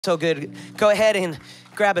So good. Go ahead and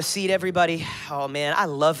grab a seat, everybody. Oh man, I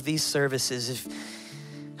love these services.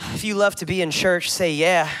 If you love to be in church, say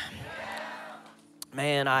yeah.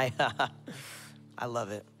 Man, I love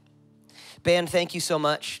it. Band, thank you so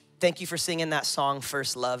much. Thank you for singing that song,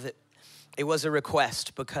 First Love. It was a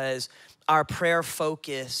request because our prayer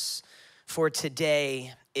focus for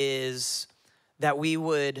today is that we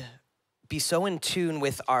would be so in tune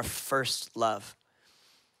with our first love.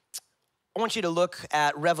 I want you to look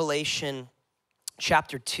at Revelation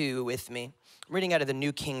chapter 2 with me. I'm reading out of the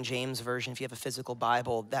New King James Version. If you have a physical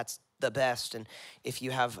Bible, that's the best. And if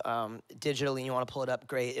you have digitally and you want to pull it up,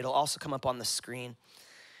 great. It'll also come up on the screen.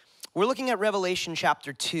 We're looking at Revelation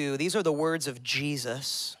chapter 2. These are the words of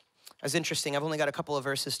Jesus. It's interesting. I've only got a couple of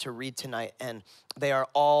verses to read tonight, and they are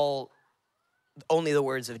all only the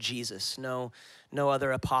words of Jesus. No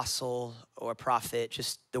other apostle or prophet,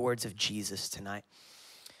 just the words of Jesus tonight.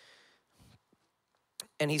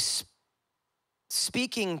 And he's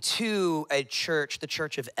speaking to a church, the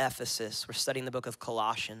church of Ephesus. We're studying the book of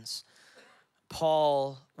Colossians.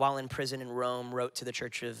 Paul, while in prison in Rome, wrote to the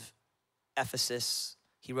church of Ephesus.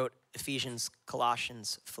 He wrote Ephesians,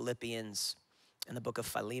 Colossians, Philippians, and the book of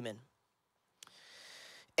Philemon.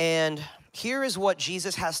 And here is what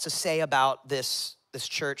Jesus has to say about this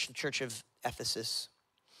church, the church of Ephesus.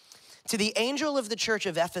 To the angel of the church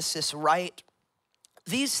of Ephesus write,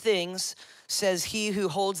 "These things says he who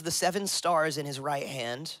holds the 7 stars in his right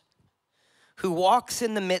hand, who walks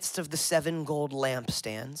in the midst of the 7 gold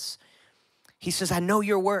lampstands. He says, I know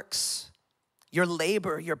your works, your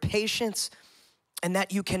labor, your patience, and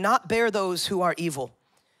that you cannot bear those who are evil.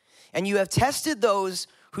 And you have tested those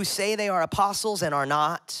who say they are apostles and are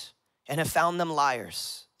not, and have found them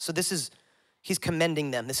liars." So he's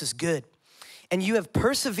commending them. This is good. "And you have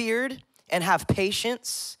persevered and have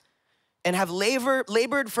patience, and have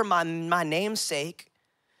labored for my name's sake,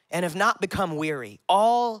 and have not become weary."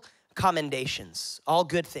 All commendations, all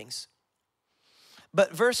good things.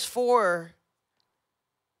 But verse 4,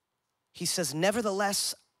 he says,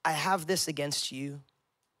 "Nevertheless, I have this against you,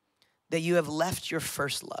 that you have left your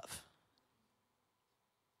first love."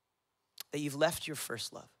 That you've left your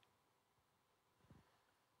first love.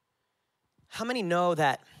 How many know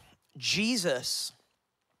that Jesus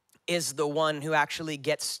is the one who actually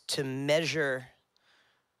gets to measure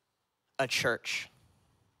a church?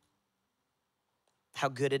 How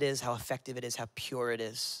good it is, how effective it is, how pure it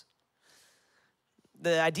is.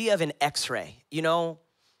 The idea of an x-ray,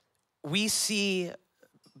 we see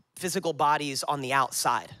physical bodies on the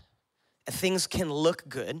outside. And things can look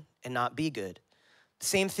good and not be good. The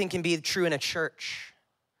same thing can be true in a church.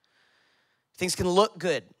 Things can look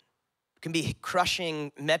good. It can be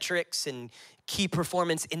crushing metrics and key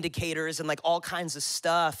performance indicators and like all kinds of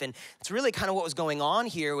stuff. And it's really kind of what was going on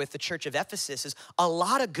here with the church of Ephesus is a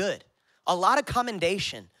lot of good, a lot of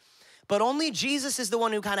commendation. But only Jesus is the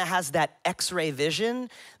one who kind of has that x-ray vision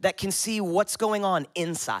that can see what's going on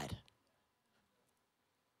inside.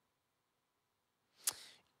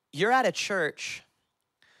 You're at a church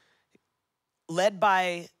led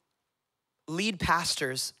by lead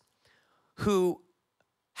pastors who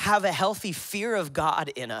have a healthy fear of God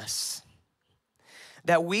in us,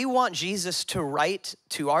 that we want Jesus to write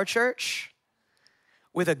to our church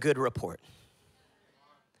with a good report.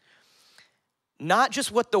 Not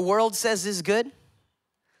just what the world says is good.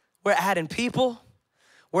 We're adding people.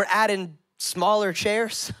 We're adding smaller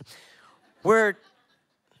chairs. I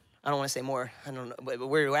don't want to say more. I don't know, but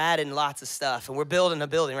we're adding lots of stuff, and we're building a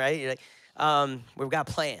building, right? You're like, we've got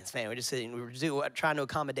plans, man. We're trying to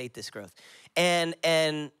accommodate this growth, and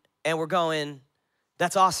we're going.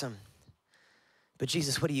 That's awesome. But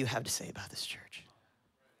Jesus, what do you have to say about this church?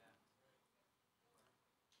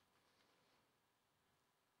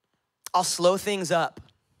 I'll slow things up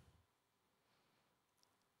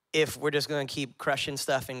if we're just going to keep crushing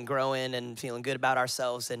stuff and growing and feeling good about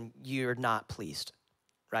ourselves, and you're not pleased,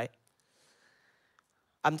 right?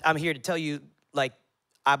 I'm here to tell you,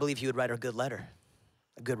 I believe he would write a good letter,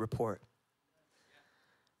 a good report.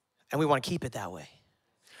 And we want to keep it that way.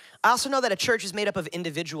 I also know that a church is made up of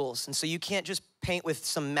individuals, and so you can't just paint with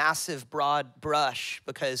some massive broad brush,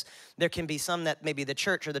 because there can be some that maybe the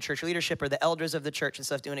church or the church leadership or the elders of the church and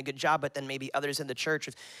stuff doing a good job, but then maybe others in the church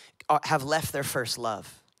have left their first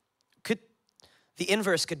love. The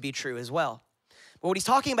inverse could be true as well. But what he's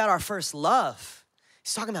talking about, our first love,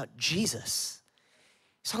 he's talking about Jesus.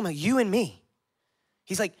 He's talking about you and me.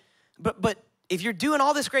 He's like, but if you're doing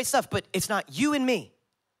all this great stuff, but it's not you and me,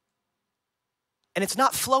 and it's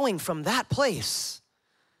not flowing from that place,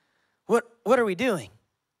 what are we doing?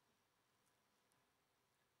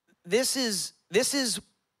 This is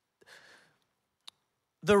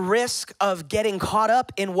the risk of getting caught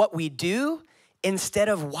up in what we do instead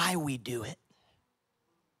of why we do it.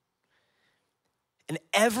 And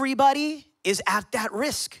everybody is at that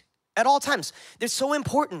risk at all times. It's so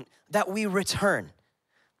important that we return.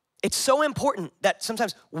 It's so important that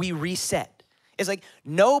sometimes we reset. It's like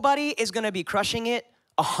nobody is gonna be crushing it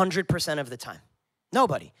 100% of the time.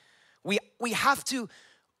 Nobody. We have to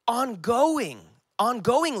ongoingly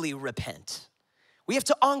repent. We have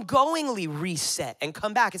to ongoingly reset and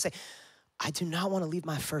come back and say, I do not want to leave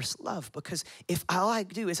my first love, because if all I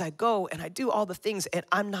do is I go and I do all the things and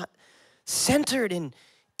I'm not centered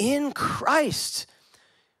in Christ,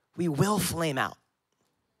 we will flame out.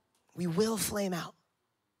 We will flame out.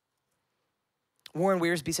 Warren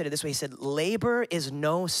Wiersbe said it this way. He said, labor is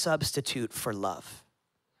no substitute for love.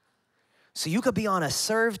 So you could be on a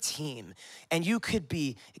serve team and you could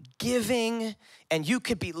be giving and you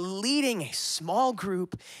could be leading a small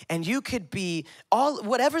group and you could be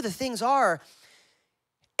whatever the things are.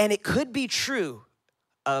 And it could be true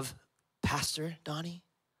of Pastor Donny,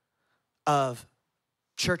 of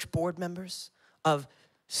church board members, of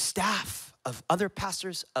staff, of other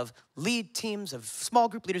pastors, of lead teams, of small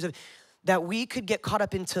group leaders, that we could get caught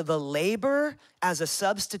up into the labor as a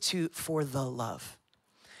substitute for the love.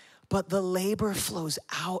 But the labor flows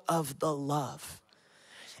out of the love.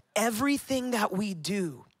 Everything that we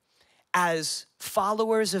do as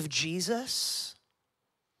followers of Jesus,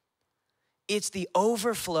 it's the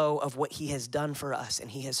overflow of what he has done for us,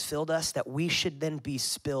 and he has filled us, that we should then be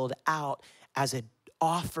spilled out as an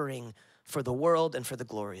offering for the world and for the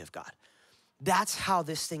glory of God. That's how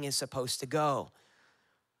this thing is supposed to go.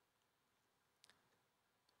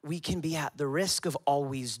 We can be at the risk of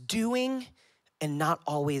always doing and not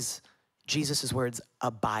always, Jesus' words,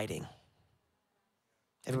 abiding.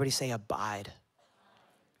 Everybody say abide.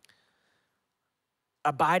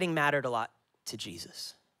 Abiding mattered a lot to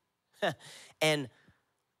Jesus. And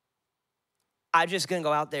I'm just gonna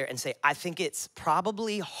go out there and say, I think it's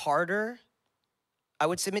probably harder, I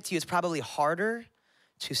would submit to you, it's probably harder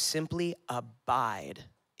to simply abide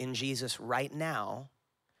in Jesus right now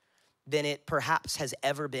than it perhaps has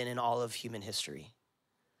ever been in all of human history,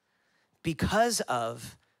 because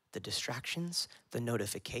of the distractions, the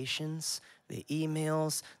notifications, the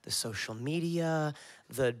emails, the social media,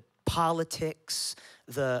 the politics,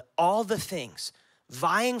 all the things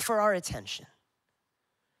vying for our attention.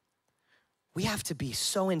 We have to be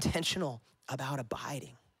so intentional about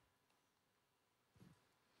abiding.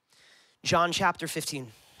 John chapter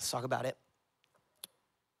 15, let's talk about it.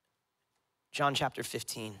 John chapter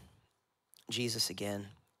 15, Jesus again.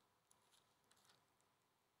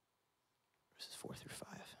 Verses 4 through 5.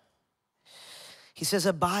 He says,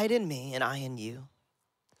 abide in me and I in you.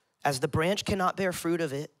 As the branch cannot bear fruit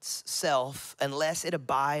of itself unless it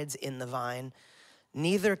abides in the vine,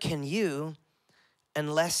 neither can you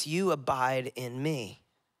unless you abide in me.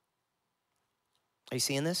 Are you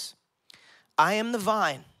seeing this? I am the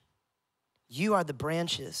vine, you are the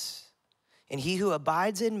branches, and he who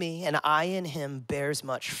abides in me and I in him bears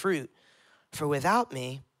much fruit. For without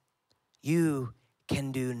me, you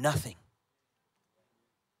can do nothing.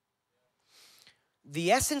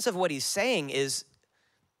 The essence of what he's saying is,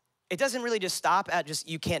 it doesn't really just stop at just,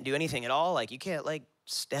 you can't do anything at all. Like, you can't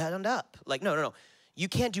stand up. No. You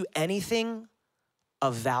can't do anything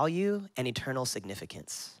of value and eternal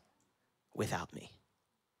significance without me.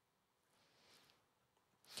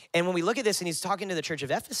 And when we look at this, and he's talking to the church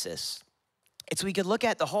of Ephesus, we could look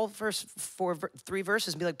at the whole first 3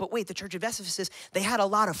 verses and be like, but wait, the church of Ephesus, they had a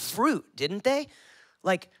lot of fruit, didn't they?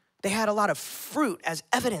 They had a lot of fruit as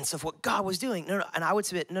evidence of what God was doing. No. And I would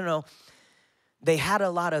submit, no. They had a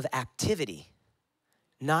lot of activity,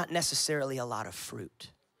 not necessarily a lot of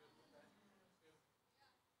fruit.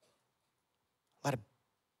 A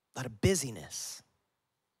lot of busyness,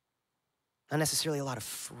 not necessarily a lot of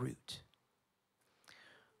fruit.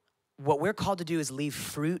 What we're called to do is leave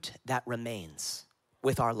fruit that remains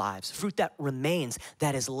with our lives. Fruit that remains,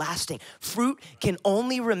 that is lasting. Fruit can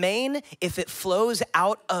only remain if it flows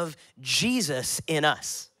out of Jesus in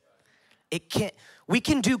us. We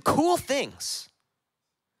can do cool things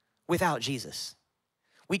without Jesus.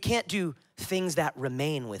 We can't do things that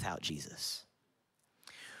remain without Jesus.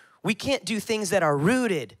 We can't do things that are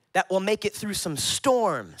rooted, that will make it through some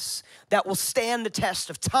storms, that will stand the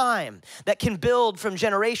test of time, that can build from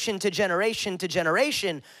generation to generation to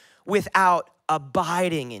generation without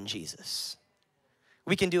abiding in Jesus.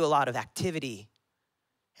 We can do a lot of activity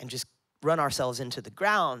and just run ourselves into the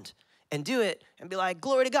ground and do it and be like,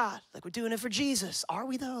 glory to God, like we're doing it for Jesus. Are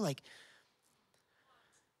we though?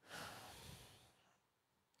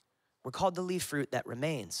 We're called to leave fruit that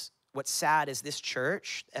remains. what's sad is this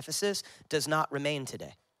church, Ephesus, does not remain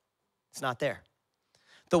today. It's not there.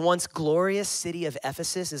 The once glorious city of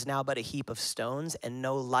Ephesus is now but a heap of stones, and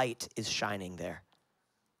no light is shining there.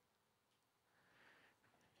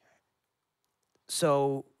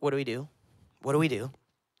 So what do we do? What do we do?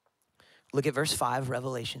 Look at verse 5,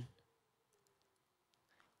 Revelation.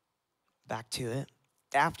 Back to it.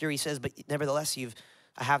 After he says, but nevertheless,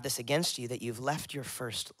 I have this against you, that you've left your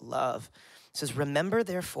first love. It says, remember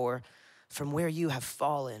therefore from where you have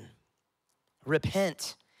fallen.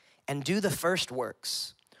 Repent and do the first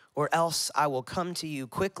works, or else I will come to you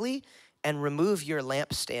quickly and remove your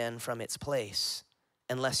lampstand from its place,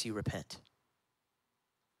 unless you repent.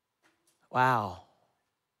 Wow.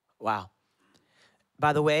 Wow.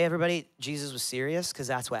 By the way, everybody, Jesus was serious because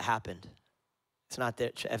that's what happened. It's not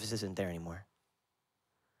there. Ephesus isn't there anymore.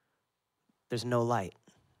 There's no light.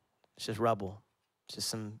 It's just rubble. It's just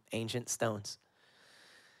some ancient stones.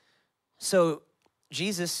 So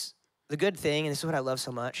Jesus, the good thing, and this is what I love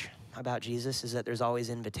so much about Jesus, is that there's always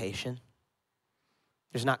invitation.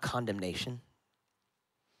 There's not condemnation.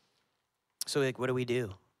 So like, what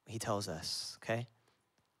do? He tells us, okay?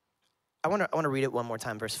 I want to read it one more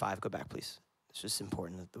time, verse 5. Go back, please. It's just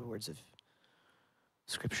important, the words of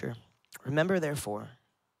Scripture. Remember, therefore,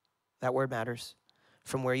 that word matters,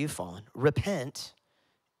 from where you've fallen. Repent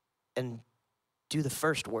and do the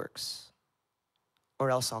first works,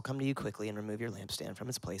 or else I'll come to you quickly and remove your lampstand from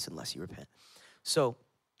its place unless you repent. So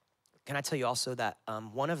can I tell you also that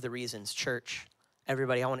one of the reasons, church,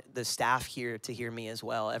 everybody, I want the staff here to hear me as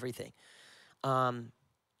well, everything.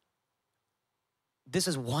 This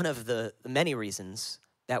is one of the many reasons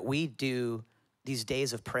that we do these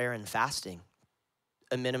days of prayer and fasting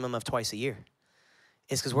a minimum of twice a year.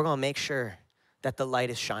 Is because we're going to make sure that the light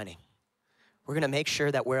is shining. We're going to make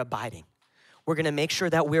sure that we're abiding. We're going to make sure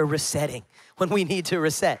that we're resetting when we need to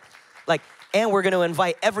reset. And we're going to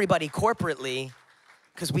invite everybody corporately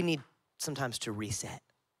because we need sometimes to reset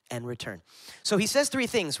and return. So he says 3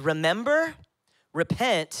 things: remember,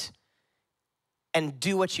 repent, and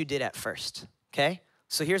do what you did at first. Okay?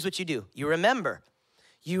 So here's what you do. You remember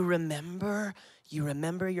your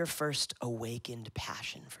first awakened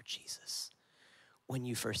passion for Jesus when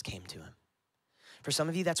you first came to him. For some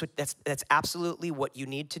of you, that's absolutely what you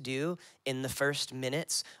need to do in the first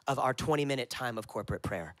minutes of our 20-minute time of corporate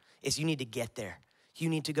prayer, is you need to get there. You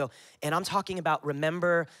need to go. And I'm talking about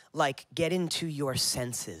remember, like get into your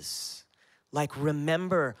senses. Like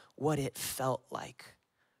remember what it felt like.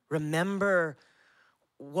 Remember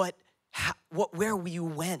where you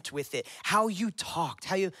went with it, how you talked,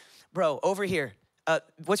 bro, over here.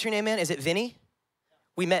 What's your name, man? Is it Vinny?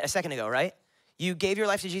 We met a second ago, right? You gave your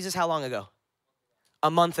life to Jesus how long ago? A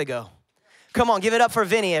month ago. Come on, give it up for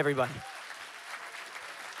Vinny, everybody.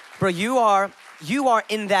 Bro, you are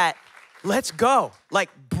in that, let's go. Like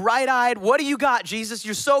bright-eyed, what do you got, Jesus?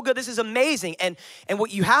 You're so good, this is amazing. And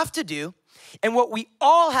what you have to do, and what we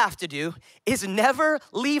all have to do, is never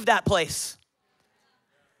leave that place.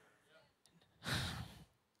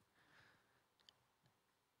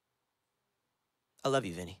 I love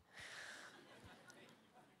you, Vinny.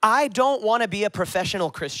 I don't want to be a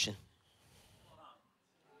professional Christian.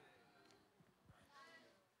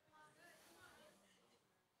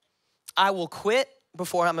 I will quit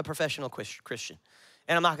before I'm a professional Christian.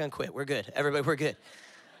 And I'm not going to quit. We're good. Everybody, we're good.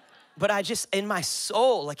 But I just, in my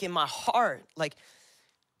soul, like in my heart, like,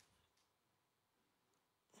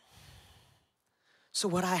 so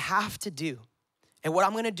what I have to do, and what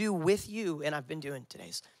I'm going to do with you, and I've been doing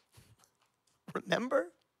today's, remember?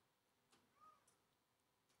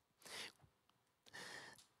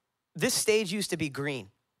 This stage used to be green.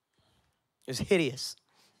 It was hideous.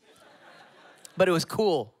 But it was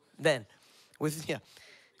cool then with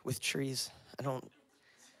trees.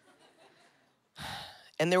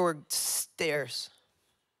 And there were stairs.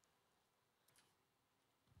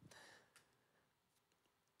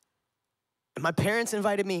 And my parents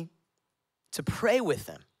invited me to pray with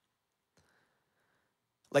them,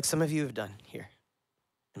 like some of you have done here,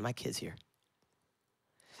 and my kids here.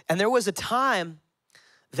 And there was a time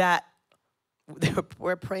that they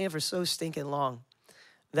were praying for so stinking long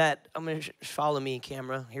that I'm going to follow me,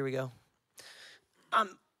 camera. Here we go.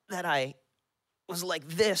 That I was like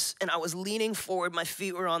this, and I was leaning forward. My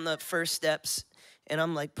feet were on the first steps, and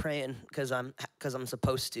I'm like praying because I'm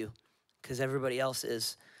supposed to, because everybody else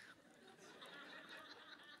is.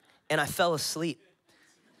 And I fell asleep.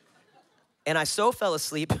 And I so fell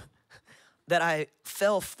asleep that I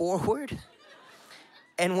fell forward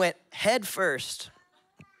and went head first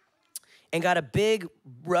and got a big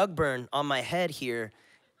rug burn on my head here,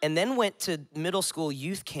 and then went to middle school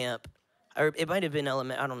youth camp or it might have been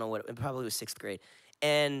I don't know what, it probably was 6th grade.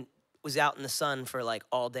 And was out in the sun for like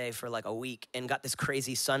all day for like a week and got this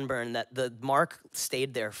crazy sunburn that the mark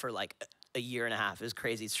stayed there for like a year and a half. It was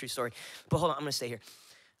crazy, it's a true story. But hold on, I'm gonna stay here.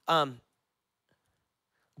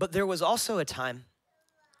 But there was also a time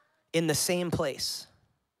in the same place,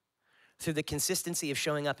 through the consistency of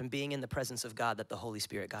showing up and being in the presence of God, that the Holy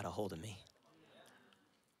Spirit got a hold of me.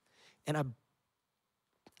 And I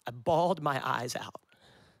bawled my eyes out.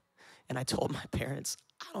 And I told my parents,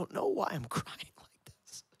 I don't know why I'm crying like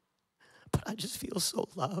this, but I just feel so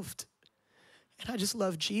loved. And I just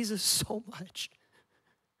love Jesus so much.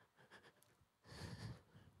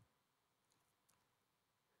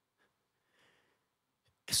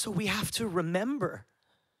 So we have to remember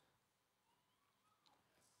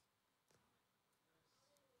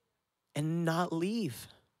and not leave.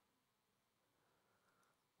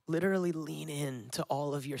 Literally lean in to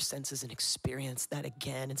all of your senses and experience that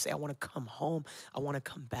again and say, I want to come home. I want to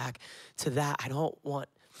come back to that. I don't want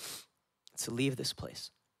to leave this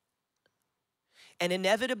place. And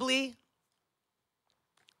inevitably,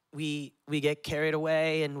 we get carried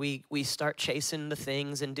away and we start chasing the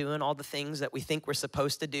things and doing all the things that we think we're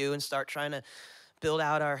supposed to do and start trying to build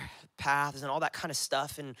out our paths and all that kind of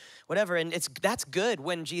stuff and whatever. And that's good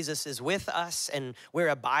when Jesus is with us and we're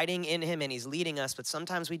abiding in him and he's leading us. But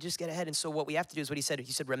sometimes we just get ahead. And so what we have to do is what he said.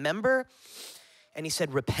 He said, remember, and he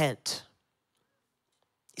said, repent.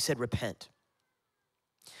 He said, repent.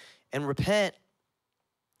 And repent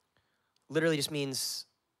literally just means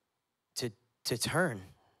to turn,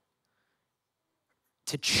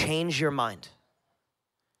 to change your mind,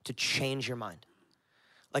 to change your mind.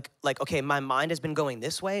 Like, okay, my mind has been going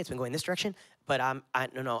this way, it's been going this direction, but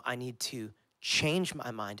I need to change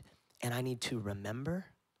my mind, and I need to remember,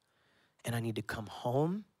 and I need to come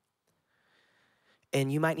home.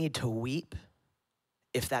 And you might need to weep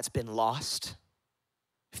if that's been lost,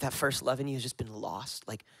 if that first love in you has just been lost.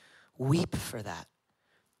 Like, weep for that.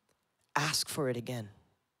 Ask for it again.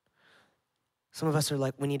 Some of us are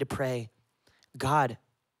like, we need to pray, God,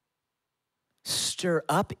 stir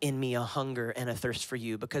up in me a hunger and a thirst for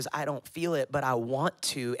you, because I don't feel it, but I want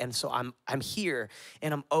to. And so I'm here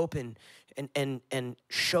and I'm open, and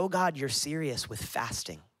show God you're serious with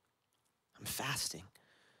fasting. I'm fasting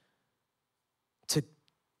to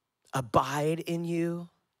abide in you,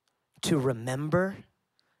 to remember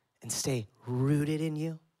and stay rooted in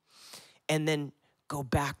you, and then go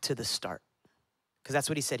back to the start. Because that's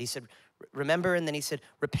what he said. He said, remember, and then he said,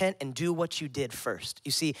 repent and do what you did first.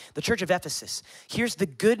 You see, the church of Ephesus, here's the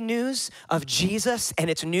good news of Jesus, and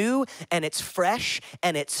it's new, and it's fresh,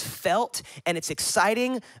 and it's felt, and it's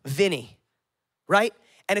exciting. Vinny, right?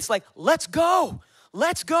 And it's like, let's go.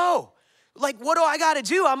 Like, what do I gotta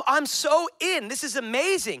do? I'm so in. This is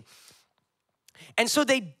amazing. And so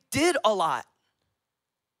they did a lot,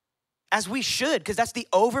 as we should, because that's the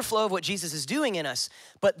overflow of what Jesus is doing in us.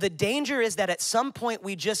 But the danger is that at some point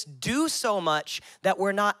we just do so much that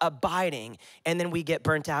we're not abiding, and then we get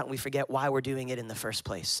burnt out and we forget why we're doing it in the first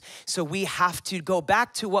place. So we have to go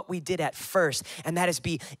back to what we did at first, and that is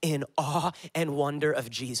be in awe and wonder of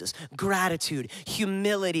Jesus. Gratitude,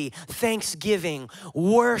 humility, thanksgiving,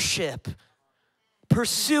 worship,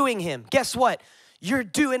 pursuing him. Guess what? You're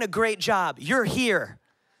doing a great job. You're here.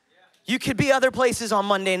 You could be other places on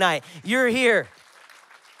Monday night. You're here.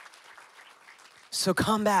 So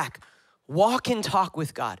come back, walk and talk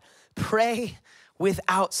with God. Pray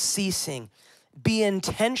without ceasing. Be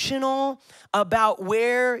intentional about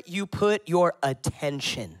where you put your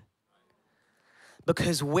attention.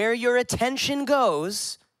 Because where your attention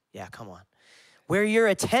goes, where your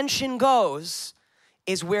attention goes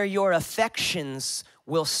is where your affections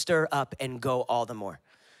will stir up and go all the more.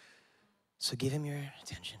 So give him your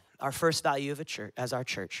attention. Our first value of a church, as our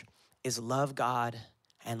church, is love God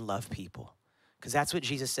and love people. Because that's what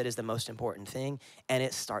Jesus said is the most important thing. And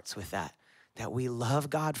it starts with that we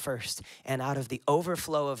love God first. And out of the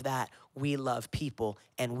overflow of that, we love people,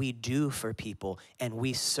 and we do for people, and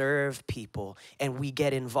we serve people, and we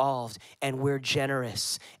get involved, and we're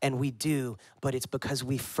generous, and we do. But it's because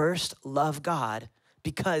we first love God,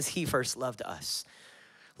 because he first loved us.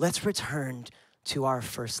 Let's return to our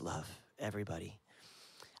first love, everybody.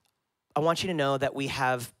 I want you to know that we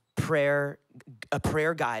have a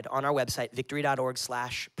prayer guide on our website,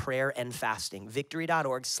 victory.org/prayer and fasting,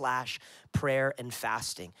 victory.org/prayer and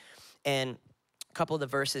fasting. And a couple of the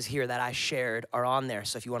verses here that I shared are on there.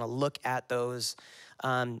 So if you want to look at those,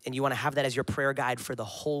 and you want to have that as your prayer guide for the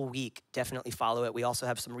whole week, definitely follow it. We also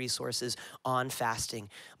have some resources on fasting.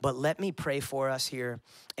 But let me pray for us here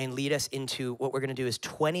and lead us into what we're going to do is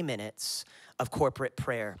 20 minutes of corporate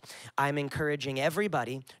prayer. I'm encouraging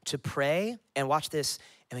everybody to pray, and watch this,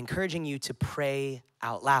 I'm encouraging you to pray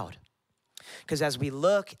out loud. Because as we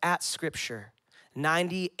look at Scripture,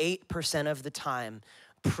 98% of the time,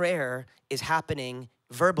 prayer is happening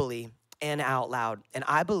verbally and out loud. And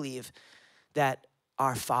I believe that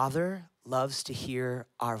our Father loves to hear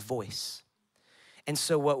our voice. And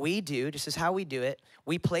so what we do, this is how we do it,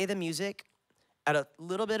 we play the music at a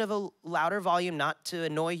little bit of a louder volume, not to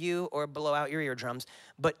annoy you or blow out your eardrums,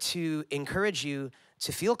 but to encourage you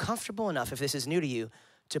to feel comfortable enough, if this is new to you,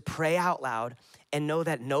 to pray out loud and know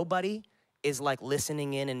that nobody is like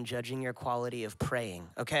listening in and judging your quality of praying,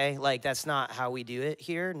 okay? Like that's not how we do it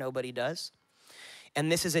here. Nobody does.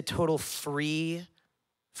 And this is a total free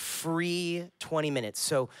 20 minutes.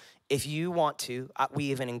 So if you want to, we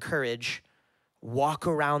even encourage, walk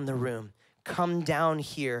around the room, come down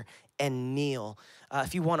here and kneel.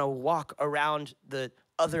 If you want to walk around the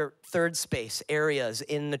other third space areas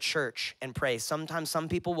in the church and pray. Sometimes some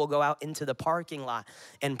people will go out into the parking lot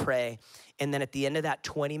and pray. And then at the end of that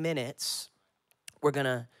 20 minutes, we're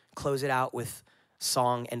gonna close it out with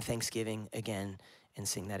song and thanksgiving again and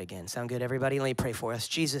sing that again. Sound good, everybody? Let me pray for us.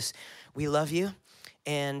 Jesus, we love you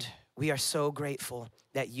and we are so grateful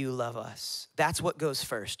that you love us. That's what goes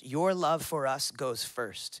first. Your love for us goes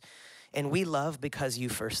first. And we love because you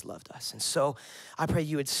first loved us. And so I pray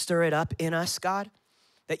you would stir it up in us, God,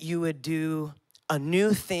 that you would do a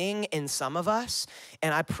new thing in some of us.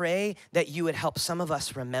 And I pray that you would help some of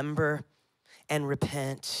us remember and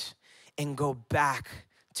repent and go back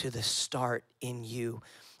to the start in you.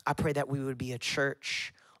 I pray that we would be a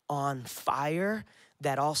church on fire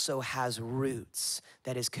that also has roots,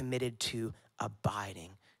 that is committed to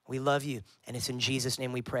abiding. We love you, and it's in Jesus'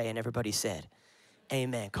 name we pray, and everybody said,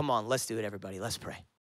 amen. Come on, let's do it, everybody. Let's pray.